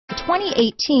The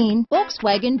 2018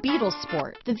 Volkswagen Beetle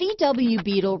Sport. The VW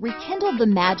Beetle rekindled the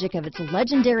magic of its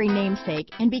legendary namesake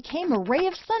and became a ray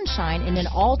of sunshine in an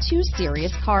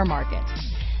all-too-serious car market.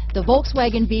 The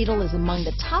Volkswagen Beetle is among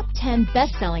the top 10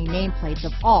 best-selling nameplates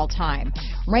of all time,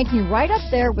 ranking right up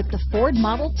there with the Ford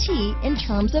Model T in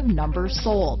terms of numbers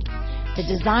sold. The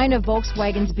design of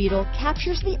Volkswagen's Beetle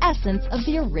captures the essence of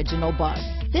the original bug.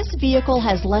 This vehicle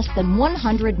has less than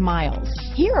 100 miles.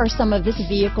 Here are some of this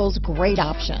vehicle's great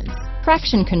options: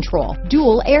 traction control,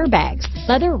 dual airbags,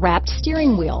 leather-wrapped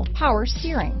steering wheel, power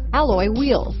steering, alloy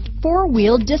wheels,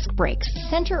 four-wheel disc brakes,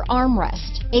 center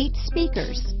armrest, 8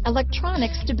 speakers,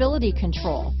 electronic stability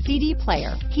control, CD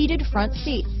player, heated front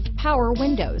seats, power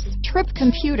windows, trip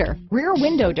computer, rear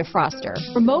window defroster,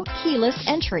 remote keyless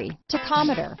entry,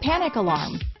 tachometer, panic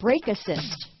alarm, brake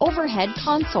assist, overhead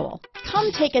console.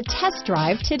 Come take a test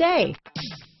drive today.